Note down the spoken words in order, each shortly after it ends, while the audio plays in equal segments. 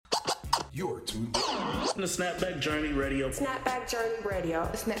You're tuned The Snapback Journey Radio. Snapback Journey Radio.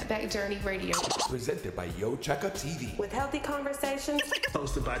 Snapback Journey Radio. presented by Yo Checka TV. With healthy conversations.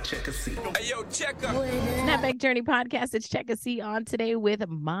 Hosted by Checka C. Hey, Yo Checka. Snapback Journey Podcast. It's Checka C on today with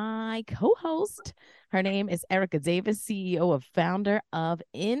my co-host. Her name is Erica Davis, CEO and founder of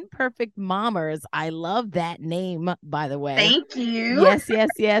Imperfect Mommers. I love that name, by the way. Thank you.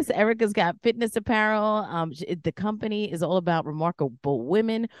 Yes. Erica's got fitness apparel. The company is all about remarkable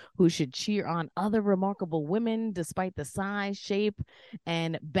women who should cheer on other remarkable women despite the size, shape,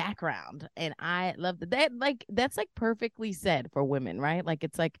 and background. And I love that. That's like perfectly said for women, right? Like,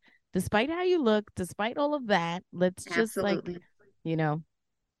 it's like, despite how you look, despite all of that, let's just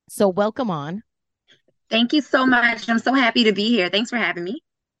so welcome on. Thank you so much. I'm so happy to be here. Thanks for having me.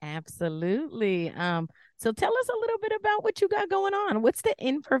 Absolutely. So tell us a little bit about what you got going on. What's the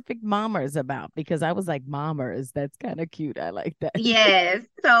Imperfect Mommers about? Because I was like, Mommers, that's kind of cute. I like that. Yes.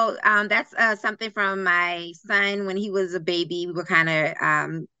 So that's something from my son when he was a baby. We would kind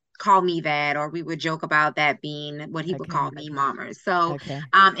of call me that, or we would joke about that being what he would call me, Mommers. So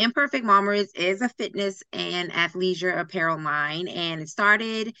Imperfect Mommers is a fitness and athleisure apparel line, and it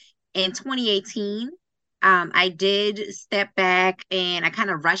started in 2018. I did step back and I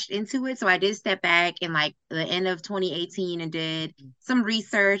kind of rushed into it. So I did step back in like the end of 2018 and did some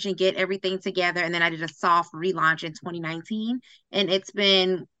research and get everything together. And then I did a soft relaunch in 2019, and it's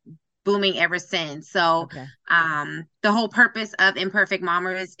been booming ever since. So the whole purpose of Imperfect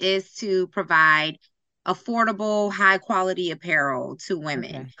Mommers is to provide affordable, high quality apparel to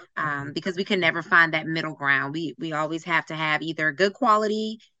women, because we can never find that middle ground. We always have to have either good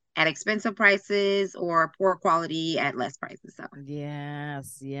quality at expensive prices or poor quality at less prices. So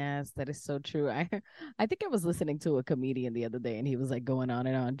yes, that is so true. I think I was listening to a comedian the other day, and he was like going on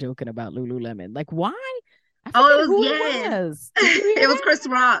and on joking about Lululemon. Like, why? It was it was Chris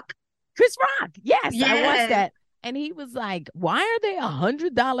Rock. Yes, I watched that. And he was like, why are they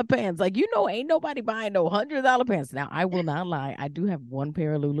 $100 pants? Like, ain't nobody buying no $100 pants. Now, I will not lie. I do have one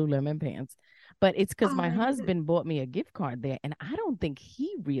pair of Lululemon pants, but it's because my husband bought me a gift card there, and I don't think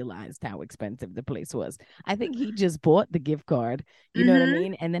he realized how expensive the place was. I think he just bought the gift card. You know what I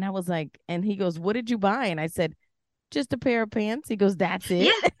mean? And then I was like, and he goes, what did you buy? And I said, just a pair of pants. He goes, that's it.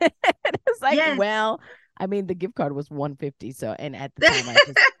 Yeah. And it's like, well, I mean, the gift card was $150. So, and at the time I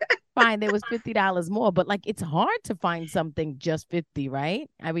just... Fine, there was $50 more, but like, it's hard to find something just $50, right?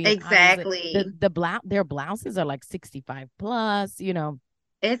 I mean, exactly. Honestly, their blouses are like 65 plus.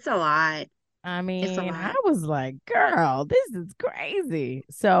 It's a lot. I mean, I was like, girl, this is crazy.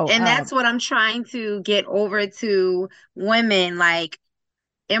 So, and that's what I'm trying to get over to women. Like,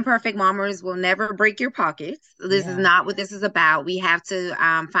 Imperfect Mommers will never break your pockets. This is not what this is about. We have to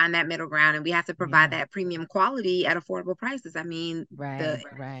find that middle ground, and we have to provide that premium quality at affordable prices. I mean,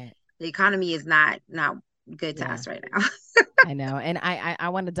 the economy is not good to us right now. I know. And I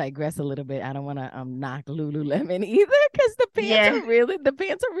want to digress a little bit. I don't want to knock Lululemon either, because the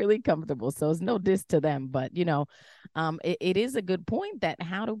pants are really comfortable. So it's no diss to them. But, it is a good point that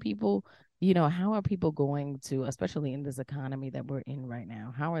how are people going to, especially in this economy that we're in right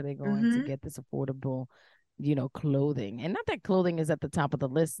now, how are they going to get this affordable clothing? And not that clothing is at the top of the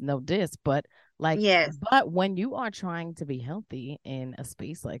list, no diss, but but when you are trying to be healthy in a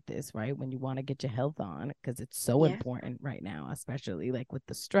space like this, right, when you want to get your health on, because it's so important right now, especially like with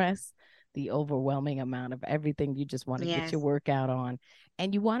the stress, the overwhelming amount of everything, you just want to get your workout on,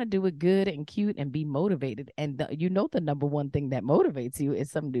 and you want to do it good and cute and be motivated. And the number one thing that motivates you is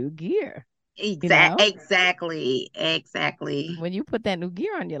some new gear. Exactly. When you put that new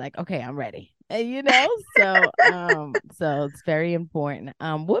gear on, you're like, okay, I'm ready. So it's very important.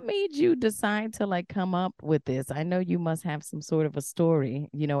 What made you decide to like come up with this? I know you must have some sort of a story.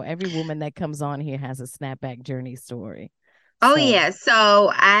 Every woman that comes on here has a snapback journey story.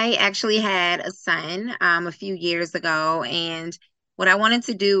 So I actually had a son a few years ago, and what I wanted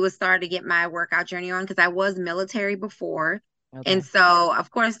to do was start to get my workout journey on, because I was military before. And so, of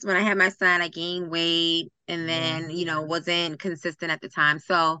course, when I had my son, I gained weight, and then, wasn't consistent at the time.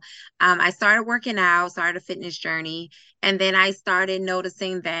 So I started working out, started a fitness journey. And then I started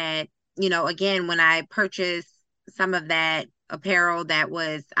noticing that, again, when I purchased some of that apparel that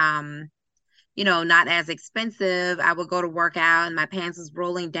was, not as expensive, I would go to work out and my pants was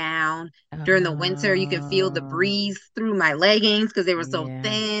rolling down. During the winter, you could feel the breeze through my leggings because they were so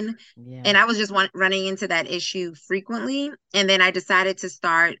thin. And I was just running into that issue frequently. And then I decided to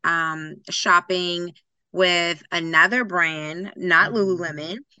start shopping with another brand, not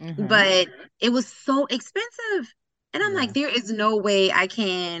Lululemon, but it was so expensive. And I'm like, there is no way I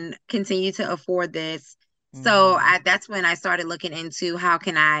can continue to afford this So that's when I started looking into how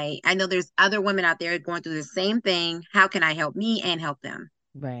can I know there's other women out there going through the same thing. How can I help me and help them?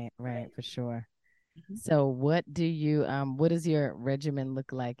 Right, for sure. So what does your regimen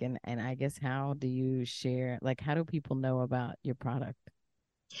look like? And I guess how do you share, like, how do people know about your product?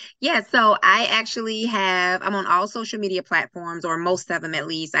 Yeah, so I'm on all social media platforms, or most of them at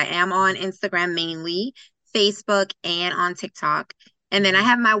least. I am on Instagram mainly, Facebook, and on TikTok. And then I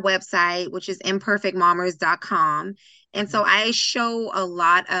have my website, which is imperfectmommers.com. And so I show a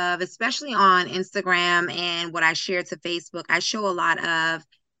lot of, especially on Instagram and what I share to Facebook, I show a lot of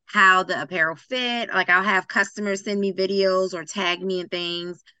how the apparel fit. Like I'll have customers send me videos or tag me and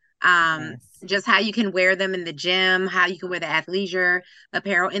things. Nice. Just how you can wear them in the gym, how you can wear the athleisure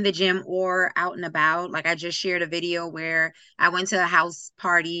apparel in the gym or out and about. Like I just shared a video where I went to a house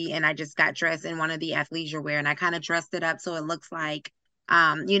party and I just got dressed in one of the athleisure wear, and I kind of dressed it up so it looks like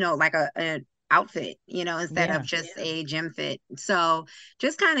like a outfit, instead of just a gym fit. So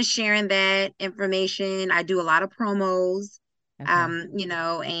just kind of sharing that information. I do a lot of promos,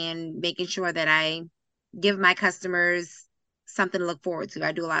 and making sure that I give my customers something to look forward to.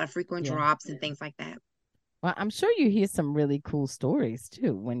 I do a lot of frequent drops and things like that. Well, I'm sure you hear some really cool stories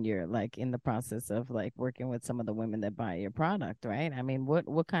too when you're like in the process of like working with some of the women that buy your product, right? I mean,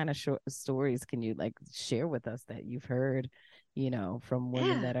 what kind of stories can you like share with us that you've heard, from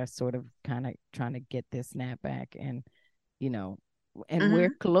women that are sort of kind of trying to get their snapback and, wear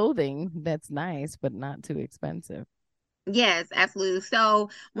clothing that's nice but not too expensive? Yes, absolutely. So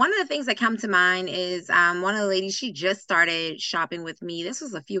one of the things that come to mind is one of the ladies, she just started shopping with me. This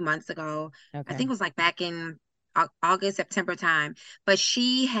was a few months ago. I think it was like back in August, September time. But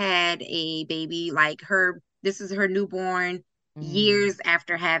she had a baby, this is her newborn years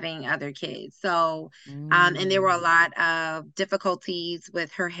after having other kids. So, and there were a lot of difficulties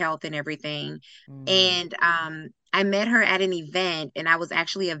with her health and everything. And I met her at an event, and I was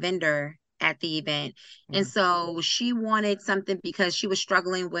actually a vendor at the event. And so she wanted something because she was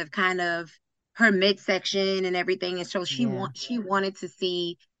struggling with kind of her midsection and everything. And so she wanted to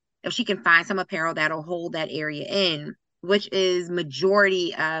see if she can find some apparel that'll hold that area in, which is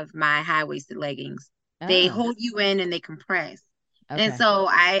majority of my high-waisted leggings. They hold you in and they compress. And so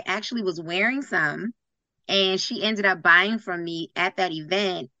I actually was wearing some, and she ended up buying from me at that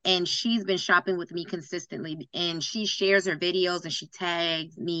event, and she's been shopping with me consistently, and she shares her videos and she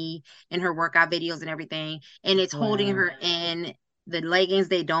tags me in her workout videos and everything, and it's holding her in. The leggings,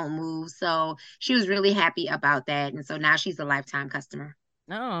 they don't move. So she was really happy about that, and so now she's a lifetime customer.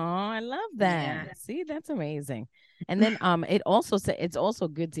 Oh, I love that. See, that's amazing. And then it's also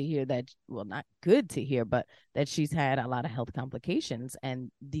good to hear that, well, not good to hear, but that she's had a lot of health complications,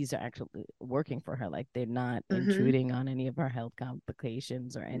 and these are actually working for her. Like they're not intruding on any of her health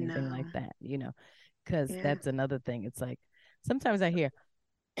complications or anything like that, because that's another thing. It's like sometimes I hear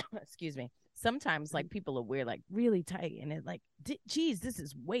excuse me, sometimes like people will wear like really tight, and it's like, geez, this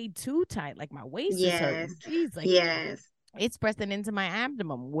is way too tight. Like my waist is hurting. Geez, like it's pressing into my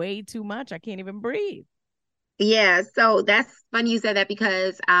abdomen way too much. I can't even breathe. Yeah, so that's funny you said that,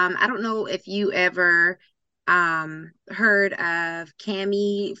 because I don't know if you ever heard of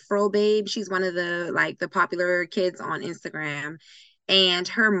Cami Fro Babe. She's one of the popular kids on Instagram, and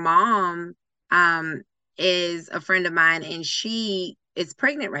her mom is a friend of mine, and she is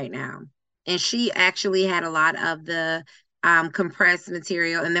pregnant right now. And she actually had a lot of the compressed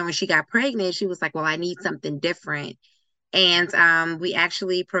material, and then when she got pregnant, she was like, well, I need something different. And we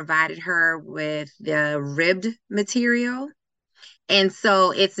actually provided her with the ribbed material. And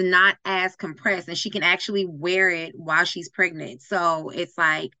so it's not as compressed, and she can actually wear it while she's pregnant. So it's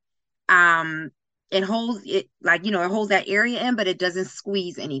like it holds it, like, it holds that area in, but it doesn't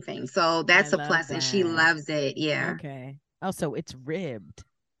squeeze anything. So that's a plus, and she loves it. Yeah. Okay. Oh, so it's ribbed.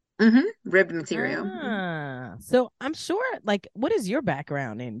 Ribbed material. So I'm sure, like, what is your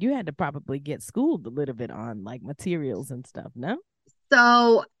background in? You had to probably get schooled a little bit on like materials and stuff, no?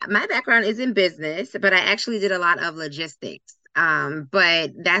 So my background is in business, but I actually did a lot of logistics.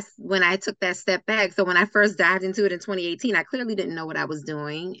 But that's when I took that step back. So when I first dived into it in 2018, I clearly didn't know what I was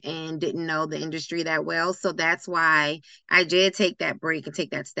doing and didn't know the industry that well. So that's why I did take that break and take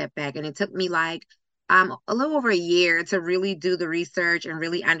that step back. And it took me like a little over a year to really do the research and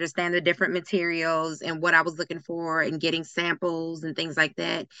really understand the different materials and what I was looking for, and getting samples and things like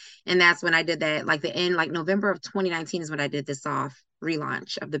that. And that's when I did that, like November of 2019 is when I did this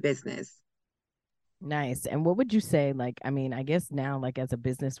relaunch of the business. Nice. And what would you say, like, I mean, I guess now, like, as a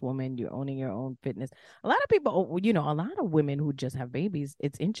businesswoman, you're owning your own fitness. A lot of people, a lot of women who just have babies,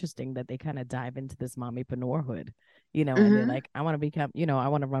 it's interesting that they kind of dive into this mommypreneurhood, and they're like, I want to become, I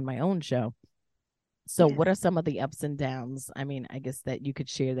want to run my own show. So what are some of the ups and downs? I mean, I guess that you could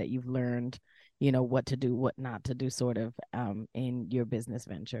share that you've learned, what to do, what not to do sort of in your business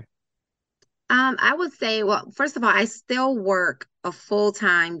venture. I would say, well, first of all, I still work a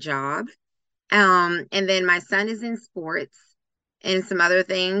full-time job. And then my son is in sports and some other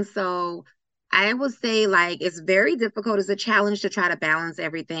things. So I would say like it's very difficult. It's a challenge to try to balance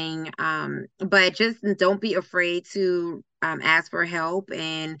everything. But just don't be afraid to ask for help,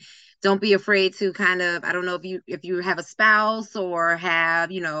 and don't be afraid to kind of, I don't know if you have a spouse or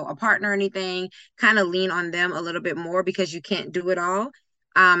have, a partner or anything, kind of lean on them a little bit more because you can't do it all.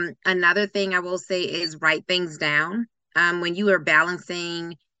 Another thing I will say is write things down. When you are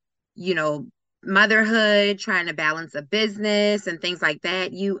balancing, you know, motherhood, trying to balance a business and things like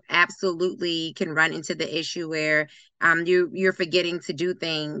that, you absolutely can run into the issue where you're forgetting to do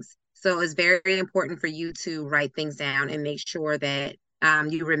things. So it's very important for you to write things down and make sure that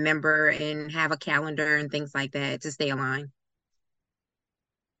you remember and have a calendar and things like that to stay aligned.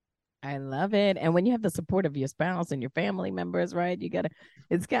 I love it. And when you have the support of your spouse and your family members, right?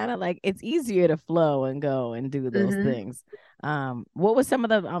 It's kind of like it's easier to flow and go and do those things. What was some of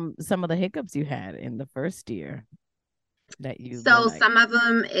the hiccups you had in the first year that you were So like, some of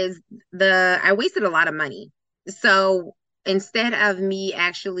them is I wasted a lot of money. So instead of me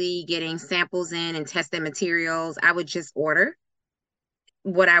actually getting samples in and testing materials, I would just order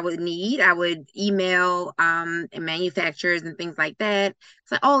what I would need. I would email and manufacturers and things like that.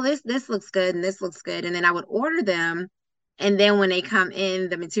 So, oh, this looks good and this looks good. And then I would order them. And then when they come in,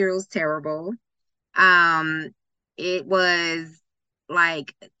 the material's terrible. Um, it was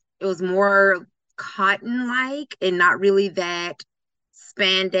like it was more cotton like and not really that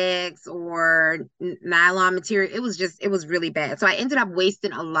spandex or nylon material. It was really bad. So I ended up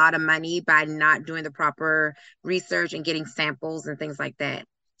wasting a lot of money by not doing the proper research and getting samples and things like that.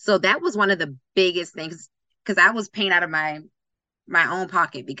 So that was one of the biggest things because I was paying out of my own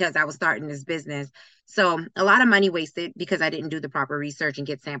pocket because I was starting this business. So a lot of money wasted because I didn't do the proper research and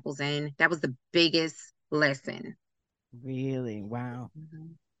get samples in. That was the biggest lesson. really? Wow.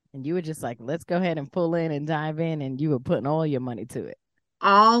 Mhm. And you were just like, let's go ahead and pull in and dive in, and you were putting all your money to it.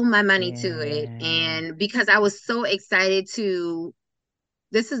 All my money to it. Yeah. And because I was so excited to,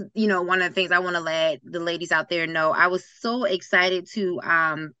 this is, one of the things I want to let the ladies out there know. I was so excited to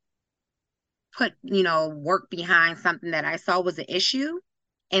put, work behind something that I saw was an issue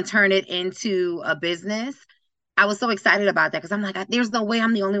and turn it into a business. I was so excited about that because I'm like, there's no way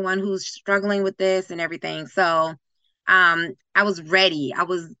I'm the only one who's struggling with this and everything. So I was ready. I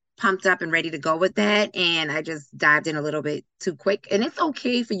was pumped up and ready to go with that. And I just dived in a little bit too quick. And it's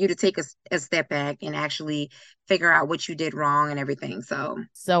okay for you to take a step back and actually figure out what you did wrong and everything. So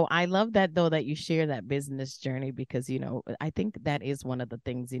I love that though that you share that business journey because I think that is one of the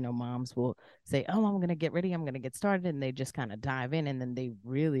things moms will say, "Oh, I'm going to get ready, I'm going to get started," and they just kind of dive in and then they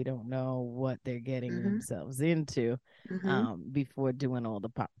really don't know what they're getting mm-hmm, themselves into mm-hmm, before doing all the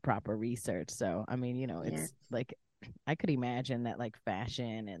proper research. So I mean, yeah, it's like I could imagine that like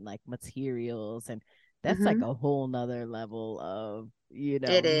fashion and like materials and that's like mm-hmm, a whole nother level of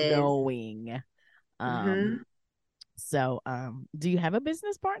it is. knowing. Mm-hmm. um so, do you have a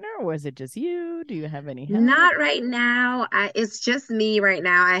business partner or is it just you? Do you have any help? Not right now. It's just me right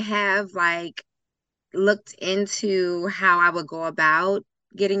now. I have like looked into how I would go about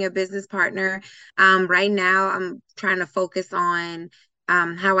getting a business partner. Right now, I'm trying to focus on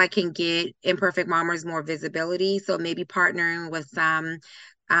how I can get Imperfect Mammers more visibility. So maybe partnering with some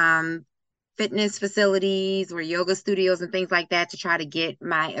um, fitness facilities or yoga studios and things like that to try to get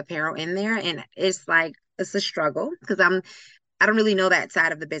my apparel in there. And it's a struggle because I don't really know that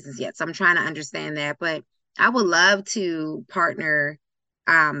side of the business yet. So I'm trying to understand that. But I would love to partner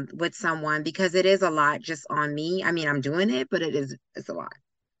with someone because it is a lot just on me. I mean, I'm doing it, but it's a lot.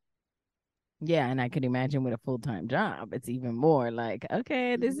 Yeah, and I could imagine with a full-time job, it's even more like,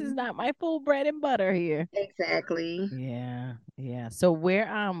 okay, this is Mhm. not my full bread and butter here. Exactly. Yeah, yeah. So where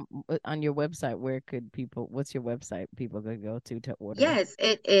on your website, what's your website people could go to order? Yes,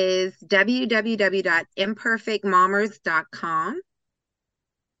 it is www.imperfectmammers.com.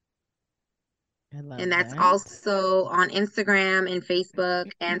 I And love that's that. also on Instagram and Facebook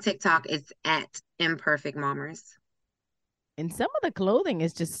and TikTok. It's at Imperfect Mammers. And some of the clothing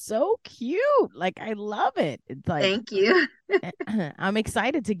is just so cute. Like I love it. It's like Thank you. I'm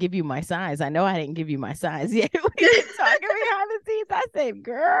excited to give you my size. I know I didn't give you my size yet. We've been talking behind the scenes. I said,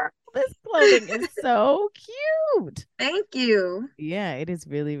 girl, this clothing is so cute. Thank you. Yeah, it is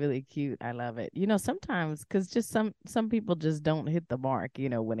really, really cute. I love it. Sometimes because just some people just don't hit the mark,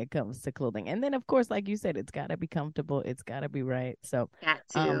 when it comes to clothing. And then of course, like you said, it's gotta be comfortable, it's gotta be right. So Got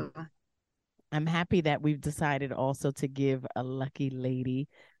um to. I'm happy that we've decided also to give a lucky lady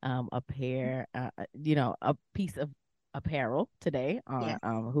a pair, a piece of apparel today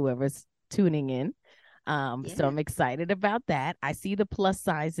on whoever's tuning in. So I'm excited about that. I see the plus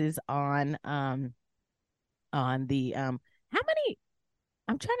sizes on the how many,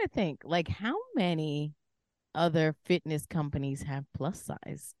 I'm trying to think, like, how many other fitness companies have plus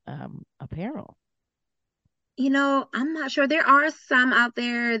size apparel? I'm not sure. There are some out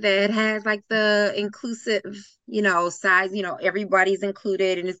there that has like the inclusive, size, everybody's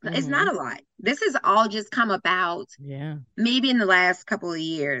included, and it's not a lot. This has all just come about maybe in the last couple of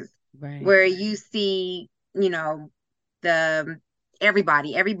years, where you see, the every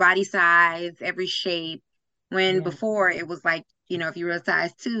body size, every shape, when before it was like, if you were a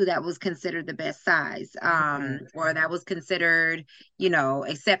size 2, that was considered the best size, or that was considered,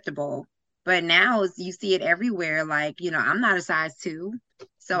 acceptable. But now you see it everywhere. Like, I'm not a size 2,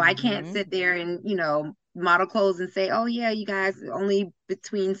 so I can't sit there and, model clothes and say, oh yeah, you guys only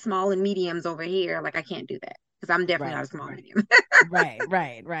between small and mediums over here. Like, I can't do that because I'm definitely not a small medium. Right.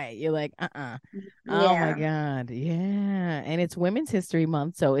 You're like, Oh my God. Yeah. And it's Women's History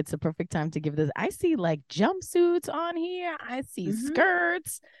Month, so it's a perfect time to give this. I see like jumpsuits on here. I see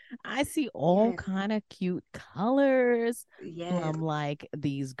skirts. I see all kind of cute colors from like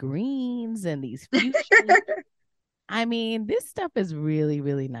these greens and these fuchsias. I mean, this stuff is really,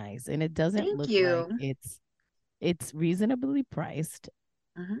 really nice, and it doesn't look like it's reasonably priced.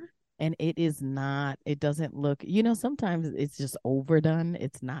 And it doesn't look, sometimes it's just overdone.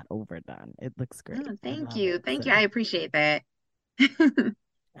 It's not overdone. It looks great. Thank you. I appreciate that.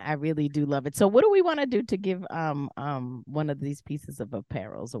 I really do love it. So what do we want to do to give one of these pieces of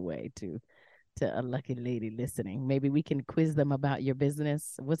apparels away to a lucky lady listening? Maybe we can quiz them about your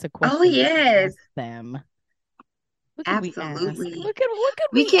business. What's a question? Oh, yes. Ask them. What Absolutely. What could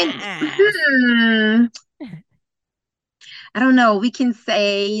we ask? I don't know. We can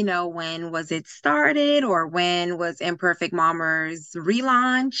say, when was it started, or when was Imperfect Mommers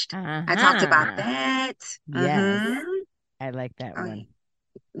relaunched? I talked about that. Yes. I like that one.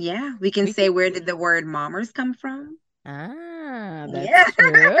 Yeah. We can say, where did the word mommers come from? That's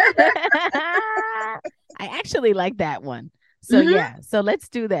true. I actually like that one. So so let's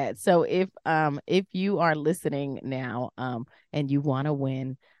do that. So if you are listening now and you want to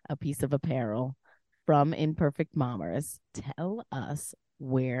win a piece of apparel from Imperfect Mommers, tell us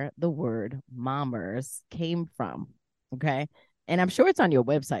where the word mommers came from. Okay. And I'm sure it's on your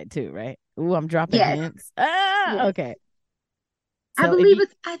website too, right? Ooh, I'm dropping hints. Okay. So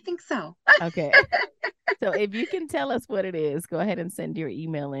I think so. Okay. So if you can tell us what it is, go ahead and send your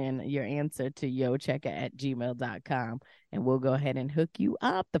email in, your answer to yochecker@gmail.com, and we'll go ahead and hook you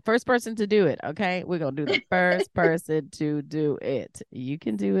up. The first person to do it. Okay. We're going to do the first person to do it. You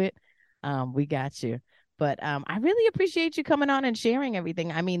can do it. We got you. But I really appreciate you coming on and sharing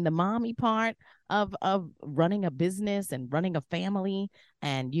everything. I mean, the mommy part of running a business and running a family,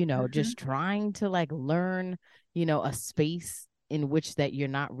 and just trying to like learn, a space in which that you're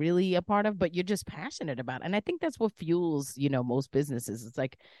not really a part of, but you're just passionate about. And I think that's what fuels, most businesses. It's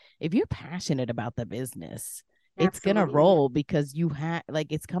like, if you're passionate about the business, it's gonna roll, because you have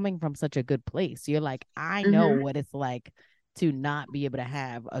it's coming from such a good place. You're like, I know what it's like to not be able to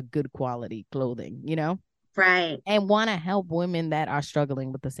have a good quality clothing, right, and want to help women that are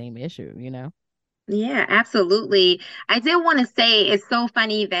struggling with the same issue. Yeah, absolutely. I did want to say, it's so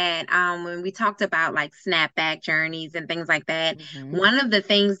funny that when we talked about like snapback journeys and things like that, one of the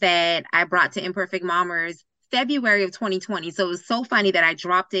things that I brought to Imperfect Mommers February of 2020, so it was so funny that I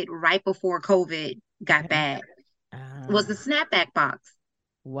dropped it right before COVID got bad, was the snapback box.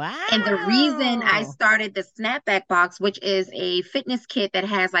 Wow. And the reason I started the snapback box, which is a fitness kit that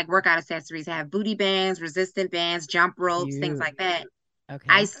has like workout accessories, have booty bands, resistant bands, jump ropes, things like that.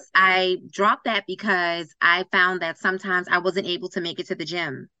 Okay. I dropped that because I found that sometimes I wasn't able to make it to the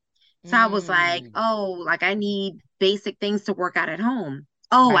gym. So I was like, I need basic things to work out at home.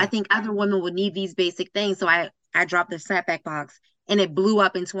 I think other women would need these basic things. So I dropped the snapback box, and it blew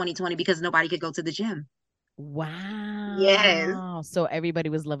up in 2020 because nobody could go to the gym. Wow. Yes. So everybody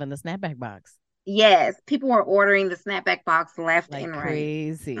was loving the snapback box. Yes. People were ordering the snapback box left like and right.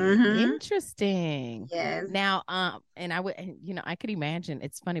 Crazy. Interesting. Yes. Now, and I would, I could imagine.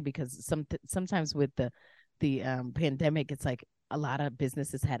 It's funny because sometimes with the pandemic, it's like a lot of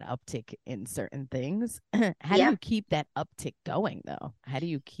businesses had uptick in certain things. How do you keep that uptick going, though? How do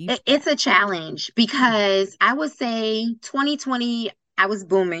you keep It's a challenge, because I would say 2020, I was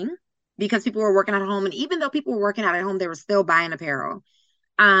booming because people were working at home. And even though people were working out at home, they were still buying apparel.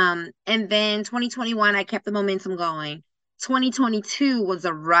 And then 2021, I kept the momentum going. 2022 was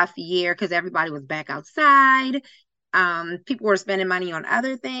a rough year because everybody was back outside. People were spending money on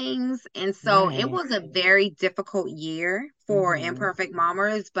other things. And so it was a very difficult year for imperfect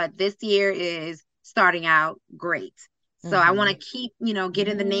mamas, but this year is starting out great. So I want to keep,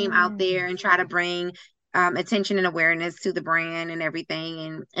 getting the name out there and try to bring attention and awareness to the brand and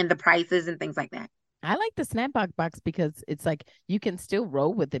everything and the prices and things like that. I like the Snapback box because it's like you can still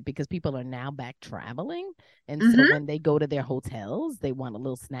roll with it because people are now back traveling. And so when they go to their hotels, they want a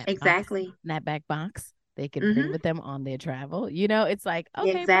little snapback box they can bring with them on their travel. It's like,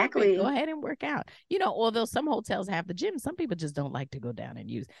 okay, perfect. Go ahead and work out. Although some hotels have the gym, some people just don't like to go down and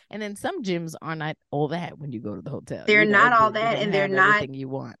use. And then some gyms are not all that when you go to the hotel. They're not all that, and they're not everything you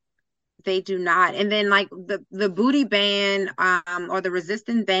want. They do not. And then like the booty band or the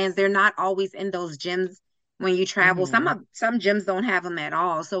resistance bands, they're not always in those gyms when you travel. Some gyms don't have them at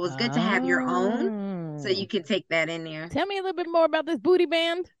all. So it's good to have your own so you can take that in there. Tell me a little bit more about this booty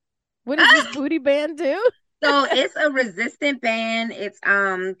band. What does this booty band do? So it's a resistant band. It's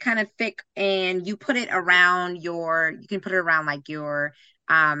kind of thick, and you put it around you can put it around like your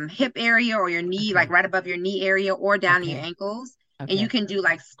hip area or your knee, like right above your knee area or down to your ankles. Okay. And you can do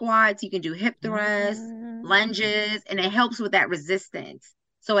like squats, you can do hip thrusts, lunges, and it helps with that resistance.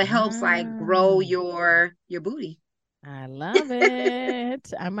 So it helps like grow your booty. I love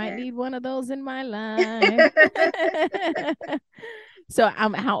it. I might need one of those in my life. So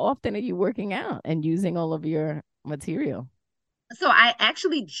how often are you working out and using all of your material? So I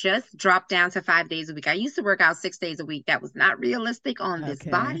actually just dropped down to 5 days a week. I used to work out 6 days a week. That was not realistic on this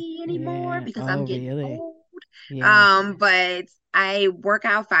body anymore because I'm getting old. Yeah. But I work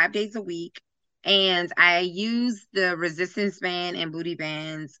out 5 days a week, and I use the resistance band and booty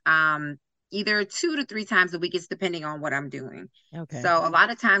bands either 2 to 3 times a week. It's depending on what I'm doing. Okay. So a lot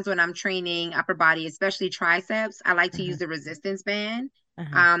of times when I'm training upper body, especially triceps, I like to use the resistance band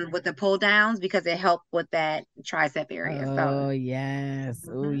with the pull downs because it helped with that tricep area. Oh, yes.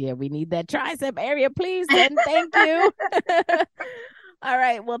 Oh, yeah. We need that tricep area, please. And thank you. All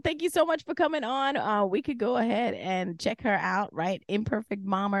right. Well, thank you so much for coming on. We could go ahead and check her out, right? Imperfect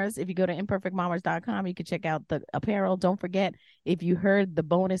Mamas. If you go to imperfectmamas.com, you can check out the apparel. Don't forget, if you heard the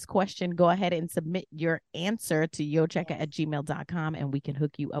bonus question, go ahead and submit your answer to yochecker@gmail.com, and we can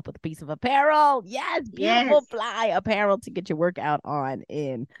hook you up with a piece of apparel. Yes, beautiful fly apparel to get your workout on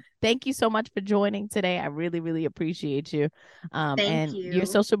in. Thank you so much for joining today. I really, really appreciate you. Thank you. Your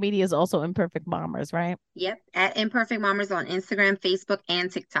social media is also Imperfect Mamas, right? Yep. At Imperfect Mamas on Instagram, Facebook,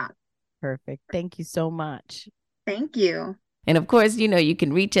 and TikTok. Perfect. Thank you so much. Thank you. And of course, you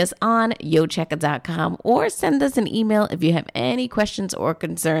can reach us on yochecker.com or send us an email if you have any questions or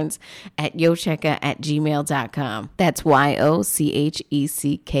concerns at yochecker@gmail.com. That's YOCHECKA.